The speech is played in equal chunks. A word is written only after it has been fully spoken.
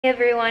Hey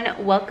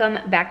everyone,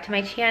 welcome back to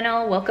my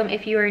channel. Welcome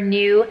if you are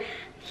new.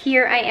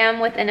 Here I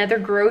am with another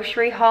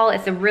grocery haul.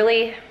 It's a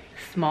really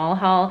small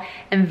haul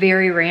and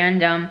very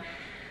random.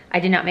 I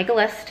did not make a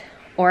list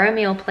or a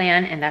meal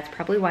plan, and that's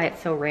probably why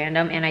it's so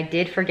random. And I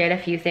did forget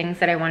a few things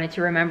that I wanted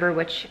to remember,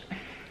 which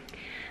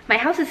my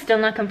house is still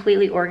not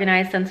completely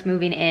organized since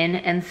moving in,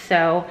 and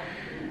so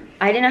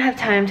I did not have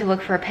time to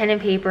look for a pen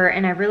and paper,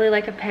 and I really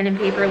like a pen and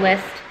paper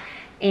list,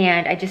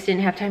 and I just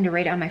didn't have time to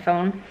write it on my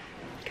phone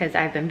because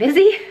I've been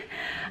busy.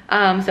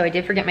 So I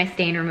did forget my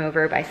stain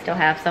remover, but I still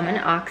have some in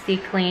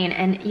OxiClean.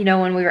 And you know,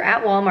 when we were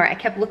at Walmart, I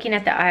kept looking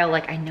at the aisle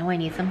like, I know I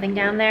need something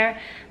down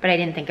there, but I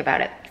didn't think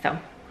about it. So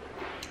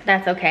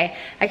that's okay.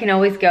 I can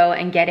always go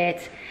and get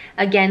it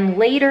again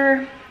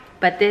later.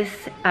 But this,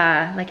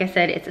 like I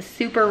said, it's a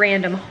super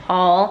random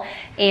haul.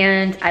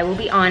 And I will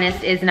be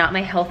honest, is not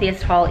my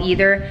healthiest haul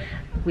either.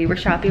 We were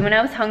shopping when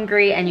I was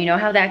hungry, and you know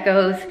how that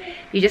goes.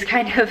 You just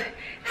kind of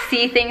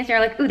see things and you're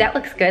like, ooh, that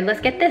looks good.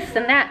 Let's get this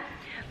and that.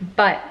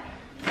 But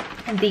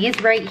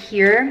these right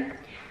here,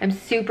 I'm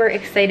super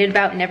excited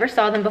about. Never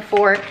saw them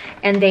before,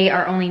 and they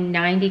are only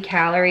 90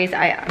 calories.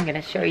 I'm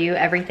gonna show you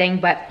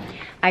everything, but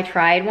I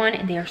tried one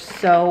and they are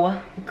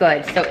so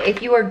good. So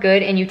if you are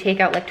good and you take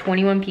out like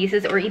 21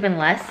 pieces or even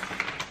less,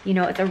 you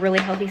know, it's a really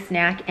healthy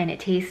snack, and it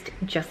tastes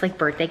just like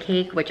birthday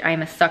cake, which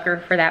I'm a sucker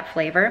for that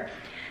flavor.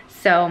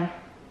 So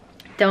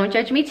don't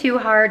judge me too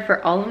hard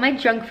for all of my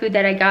junk food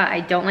that I got. I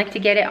don't like to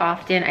get it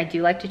often. I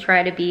do like to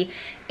try to be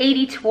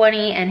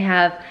 80-20 and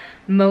have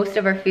most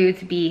of our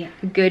foods be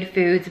good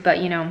foods, but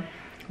you know,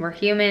 we're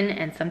human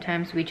and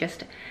sometimes we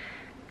just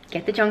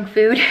get the junk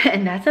food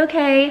and that's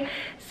okay.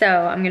 So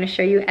I'm gonna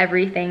show you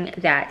everything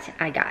that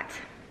I got.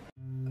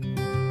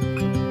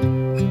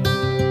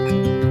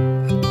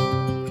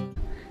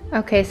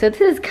 Okay, so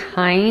this is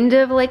kind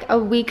of like a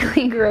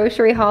weekly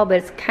grocery haul, but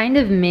it's kind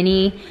of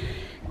mini.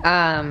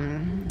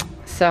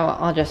 So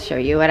I'll just show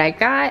you what I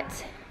got.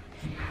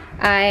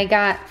 I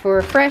got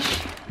for fresh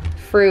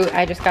fruit,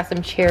 I just got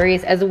some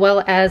cherries as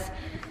well as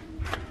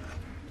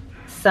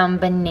some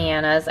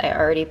bananas. I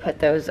already put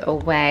those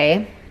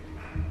away.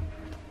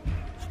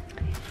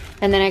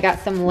 And then I got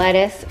some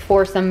lettuce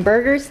for some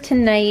burgers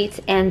tonight,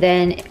 and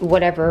then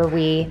whatever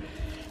we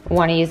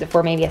want to use it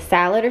for, maybe a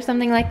salad or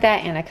something like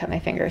that. And I cut my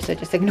finger, so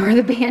just ignore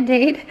the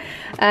Band-Aid.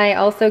 I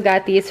also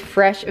got these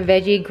fresh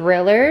veggie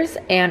grillers,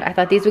 and I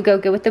thought these would go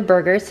good with the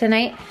burgers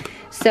tonight.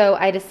 So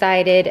I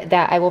decided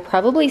that I will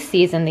probably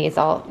season these.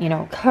 I'll, you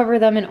know, cover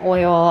them in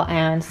oil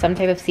and some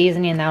type of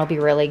seasoning, and that'll be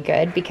really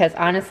good, because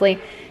honestly,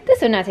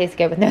 this would not taste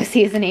good with no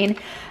seasoning.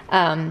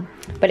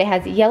 But it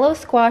has yellow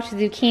squash,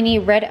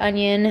 zucchini, red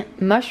onion,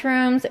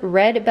 mushrooms,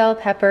 red bell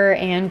pepper,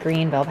 and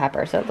green bell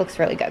pepper. So it looks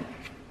really good.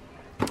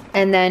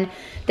 And then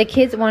the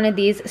kids wanted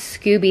these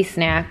Scooby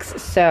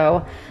snacks,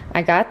 so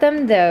I got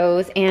them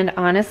those. And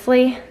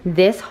honestly,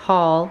 this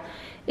haul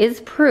is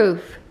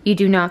proof you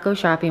do not go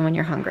shopping when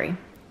you're hungry.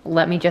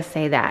 Let me just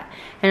say that.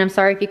 And I'm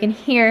sorry if you can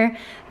hear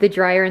the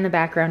dryer in the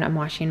background. I'm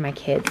washing my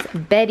kids'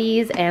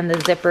 beddies, and the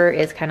zipper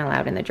is kind of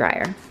loud in the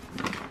dryer.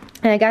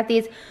 And I got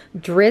these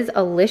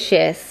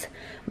Drizzalicious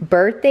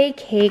birthday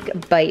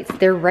cake bites.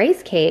 They're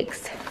rice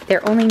cakes.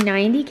 They're only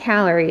 90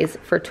 calories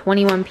for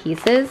 21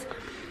 pieces.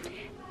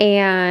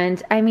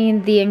 And I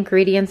mean, the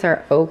ingredients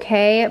are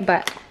okay,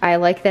 but I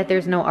like that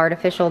there's no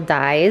artificial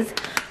dyes,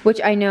 which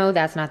I know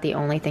that's not the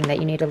only thing that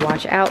you need to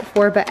watch out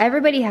for, but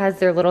everybody has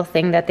their little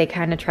thing that they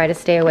kind of try to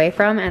stay away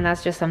from, and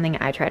that's just something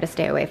I try to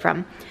stay away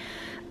from.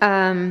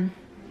 And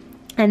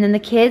then the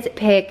kids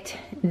picked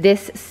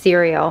this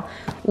cereal,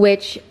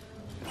 which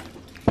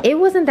it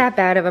wasn't that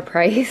bad of a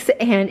price,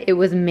 and it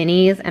was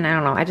minis, and I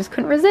don't know, I just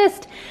couldn't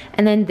resist.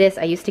 And then this,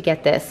 I used to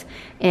get this,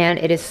 and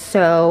it is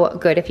so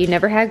good. If you've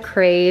never had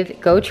Crave,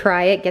 go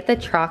try it. Get the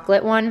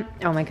chocolate one.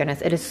 Oh my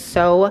goodness, it is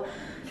so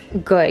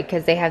good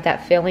because they have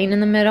that filling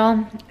in the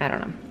middle. I don't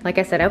know. Like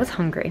I said, I was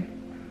hungry.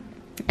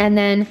 And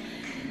then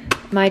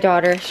my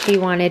daughter, she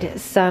wanted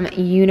some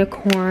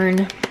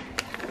unicorn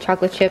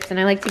chocolate chips, and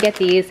I like to get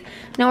these.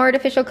 No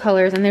artificial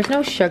colors, and there's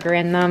no sugar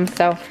in them,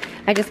 so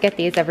I just get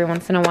these every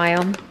once in a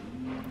while.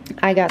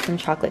 I got some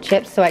chocolate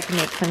chips so I can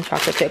make some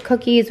chocolate chip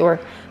cookies or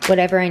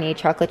whatever I need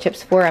chocolate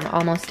chips for. I'm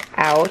almost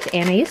out,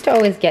 and I used to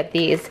always get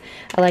these.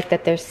 I like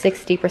that there's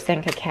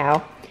 60%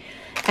 cacao.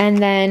 And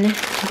then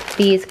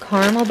these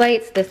caramel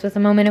bites, this was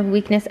a moment of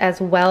weakness as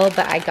well,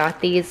 but I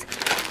got these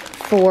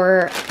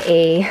for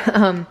a,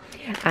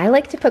 I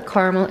like to put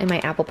caramel in my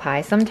apple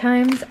pie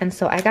sometimes, and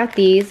so I got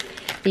these.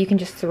 You can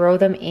just throw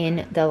them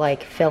in the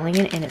like filling,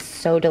 and it's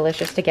so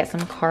delicious to get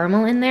some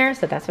caramel in there,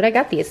 so that's what I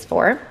got these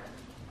for.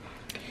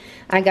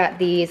 I got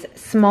these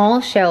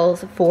small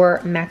shells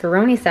for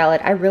macaroni salad.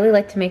 I really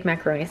like to make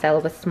macaroni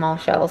salad with small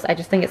shells. I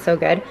just think it's so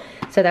good.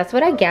 So that's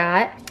what I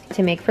got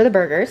to make for the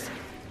burgers.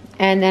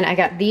 And then I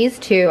got these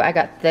two. I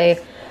got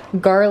the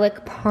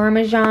garlic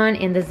parmesan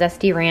and the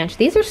zesty ranch.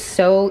 These are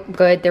so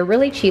good. They're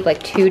really cheap,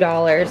 like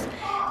 $2.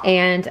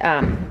 And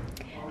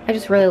I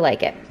just really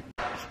like it.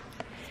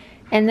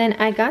 And then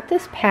I got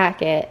this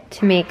packet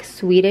to make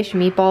Swedish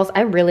meatballs.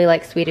 I really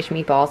like Swedish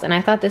meatballs, and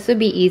I thought this would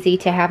be easy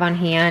to have on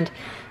hand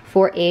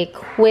for a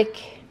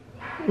quick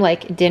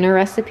like dinner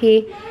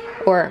recipe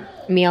or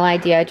meal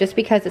idea, just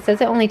because it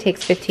says it only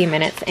takes 15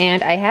 minutes.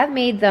 And I have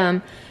made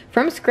them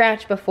from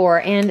scratch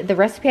before, and the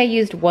recipe I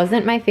used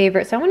wasn't my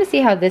favorite. So I want to see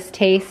how this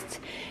tastes,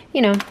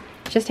 you know,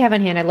 just to have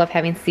on hand. I love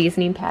having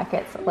seasoning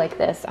packets like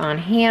this on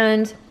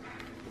hand.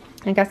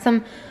 I got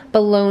some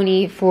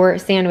bologna for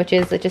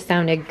sandwiches. It just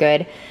sounded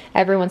good.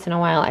 Every once in a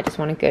while, I just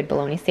want a good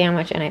bologna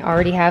sandwich, and I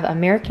already have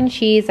American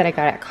cheese that I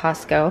got at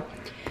Costco.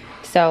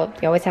 So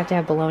you always have to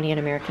have bologna and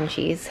American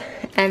cheese.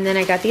 And then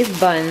I got these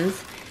buns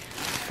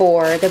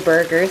for the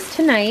burgers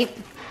tonight.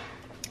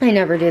 I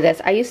never do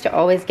this. I used to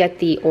always get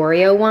the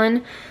Oreo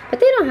one, but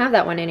they don't have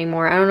that one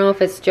anymore. I don't know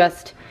if it's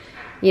just,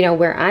 you know,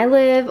 where I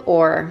live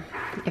or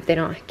if they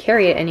don't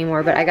carry it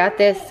anymore, but I got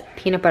this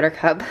peanut butter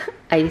cup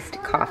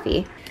iced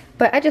coffee.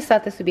 But I just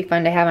thought this would be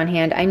fun to have on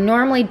hand. I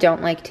normally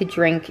don't like to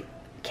drink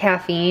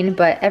caffeine,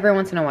 but every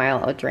once in a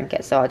while I'll drink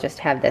it, so I'll just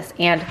have this.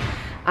 And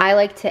I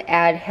like to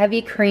add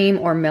heavy cream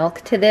or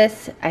milk to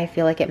this. I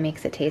feel like it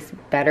makes it taste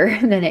better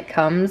than it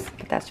comes,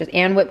 but that's just,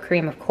 and whipped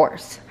cream, of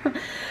course.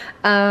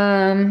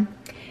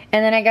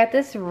 And then I got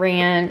this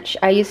ranch.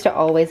 I used to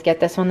always get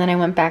this one, then I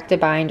went back to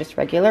buying just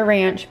regular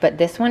ranch, but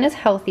this one is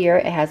healthier.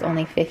 It has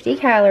only 50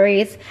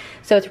 calories,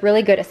 so it's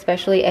really good,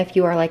 especially if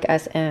you are like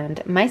us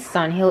and my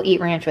son. He'll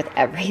eat ranch with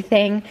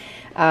everything,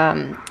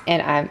 and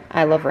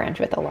I love ranch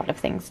with a lot of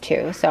things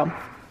too, so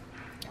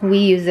we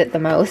use it the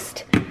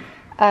most.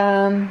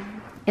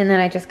 And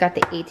then I just got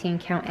the 18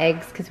 count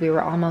eggs because we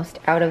were almost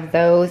out of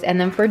those. And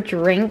then for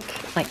drink,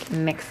 like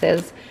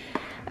mixes,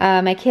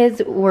 my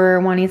kids were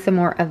wanting some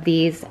more of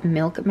these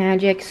Milk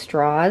Magic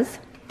straws.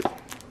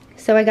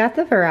 So I got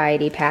the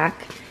variety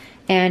pack,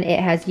 and it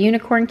has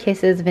Unicorn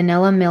Kisses,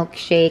 Vanilla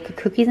Milkshake,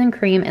 Cookies and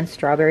Cream, and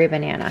Strawberry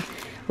Banana.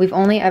 We've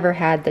only ever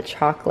had the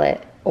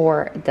chocolate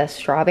or the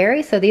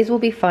strawberry, so these will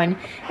be fun.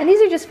 And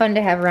these are just fun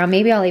to have around.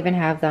 Maybe I'll even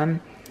have them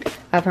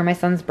for my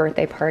son's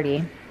birthday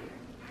party.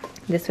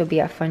 This would be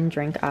a fun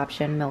drink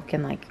option, milk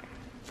and like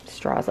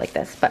straws like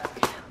this, but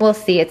we'll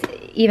see. It's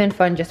even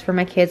fun just for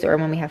my kids or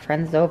when we have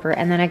friends over.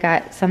 And then I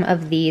got some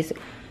of these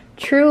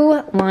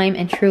True Lime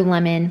and True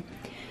Lemon,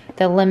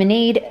 the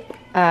lemonade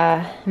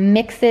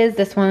mixes.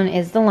 This one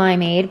is the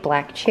limeade,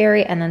 black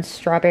cherry, and then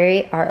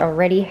strawberry. I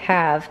already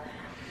have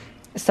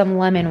some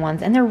lemon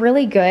ones, and they're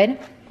really good.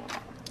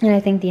 And I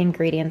think the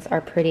ingredients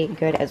are pretty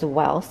good as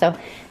well. So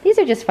these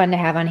are just fun to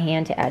have on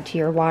hand to add to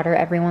your water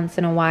every once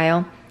in a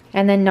while.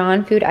 And then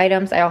non-food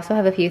items, I also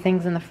have a few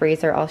things in the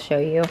freezer I'll show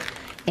you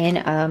in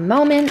a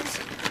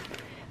moment.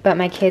 But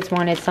my kids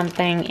wanted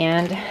something,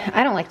 and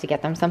I don't like to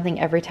get them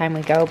something every time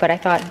we go, but I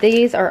thought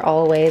these are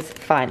always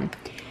fun.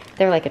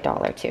 They're like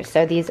 $1 too.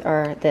 So these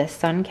are the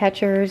sun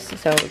catchers.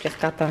 So we just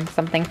got them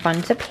something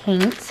fun to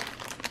paint.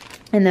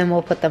 And then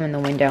we'll put them in the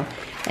window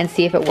and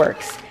see if it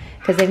works,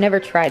 because they've never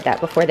tried that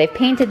before. They've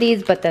painted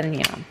these, but then,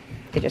 you know,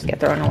 they just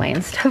get thrown away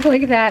and stuff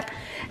like that.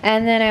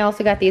 And then I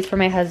also got these for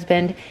my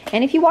husband.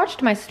 And if you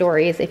watched my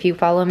stories, if you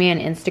follow me on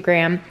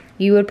Instagram,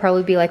 you would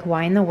probably be like,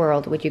 why in the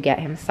world would you get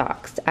him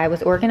socks? I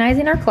was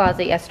organizing our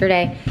closet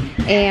yesterday,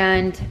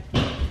 and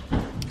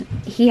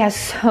he has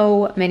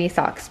so many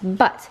socks,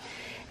 but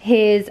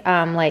his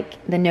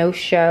like the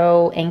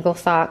no-show ankle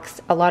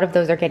socks, a lot of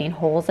those are getting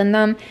holes in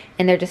them,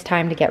 and they're just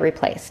time to get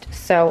replaced.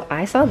 So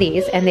I saw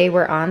these, and they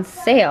were on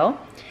sale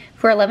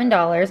for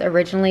 $11,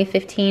 originally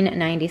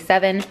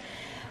 $15.97.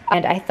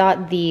 And I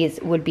thought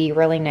these would be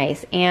really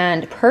nice.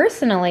 And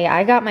personally,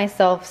 I got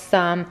myself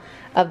some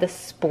of the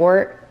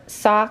sport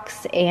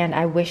socks, and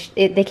I wish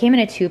they came in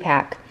a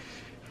 2-pack,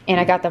 and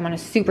I got them on a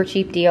super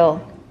cheap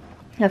deal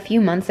a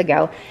few months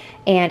ago,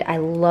 and I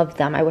loved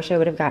them. I wish I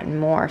would have gotten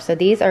more. So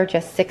these are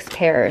just 6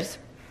 pairs,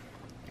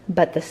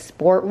 but the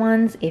sport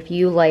ones, if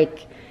you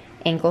like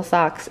ankle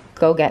socks,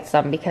 go get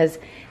some, because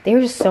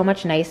they're just so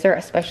much nicer,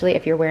 especially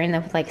if you're wearing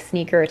them with like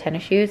sneaker or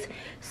tennis shoes.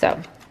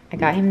 So I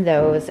got him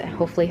those.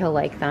 Hopefully he'll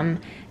like them.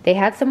 They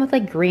had some with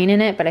like green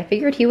in it, but I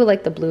figured he would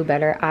like the blue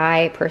better.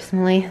 I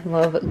personally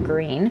love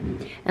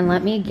green. And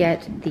let me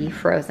get the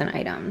frozen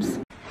items.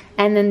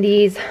 And then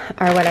these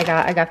are what I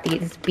got. I got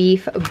these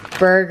beef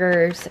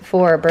burgers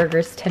for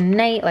burgers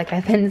tonight, like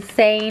I've been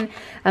saying.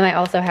 I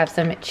also have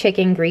some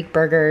chicken Greek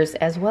burgers,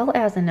 as well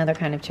as another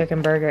kind of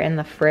chicken burger in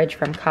the fridge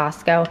from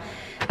Costco.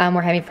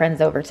 We're having friends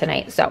over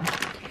tonight, so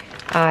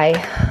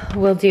I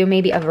will do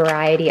maybe a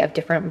variety of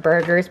different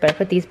burgers, but I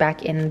put these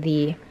back in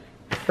the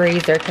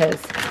freezer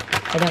because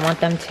I didn't want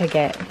them to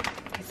get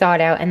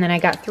thawed out. And then I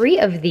got 3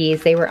 of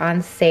these. They were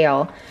on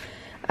sale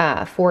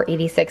for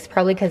 $86,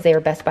 probably because they were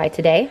Best Buy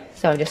today.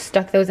 So I just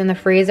stuck those in the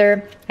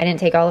freezer. I didn't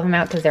take all of them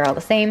out because they're all the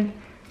same.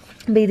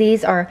 But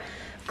these are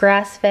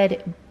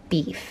grass-fed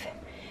beef.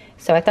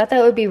 So I thought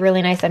that would be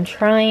really nice. I'm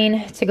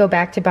trying to go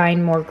back to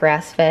buying more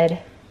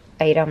grass-fed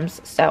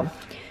items. So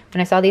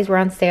when I saw these were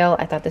on sale,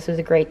 I thought this was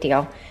a great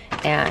deal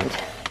and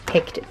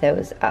picked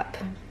those up.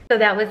 So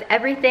that was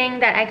everything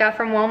that I got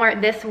from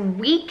Walmart this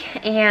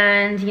week.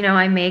 And you know,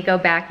 I may go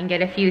back and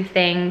get a few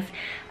things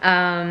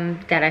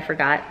that I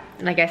forgot,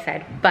 like I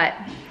said, but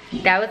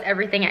that was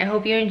everything. I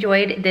hope you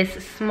enjoyed this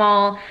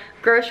small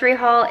grocery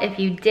haul. If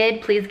you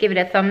did, please give it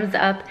a thumbs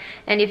up.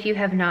 And if you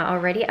have not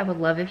already, I would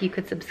love if you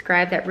could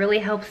subscribe. That really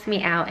helps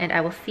me out, and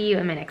I will see you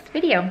in my next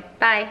video.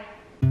 Bye.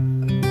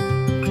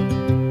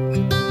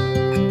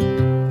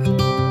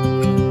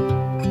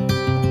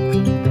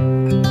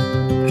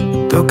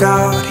 Look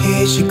out,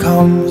 here she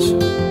comes,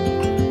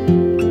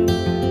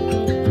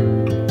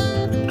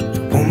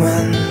 the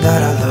woman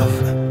that I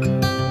love.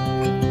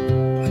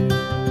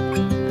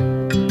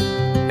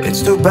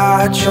 It's too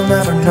bad she'll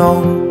never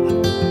know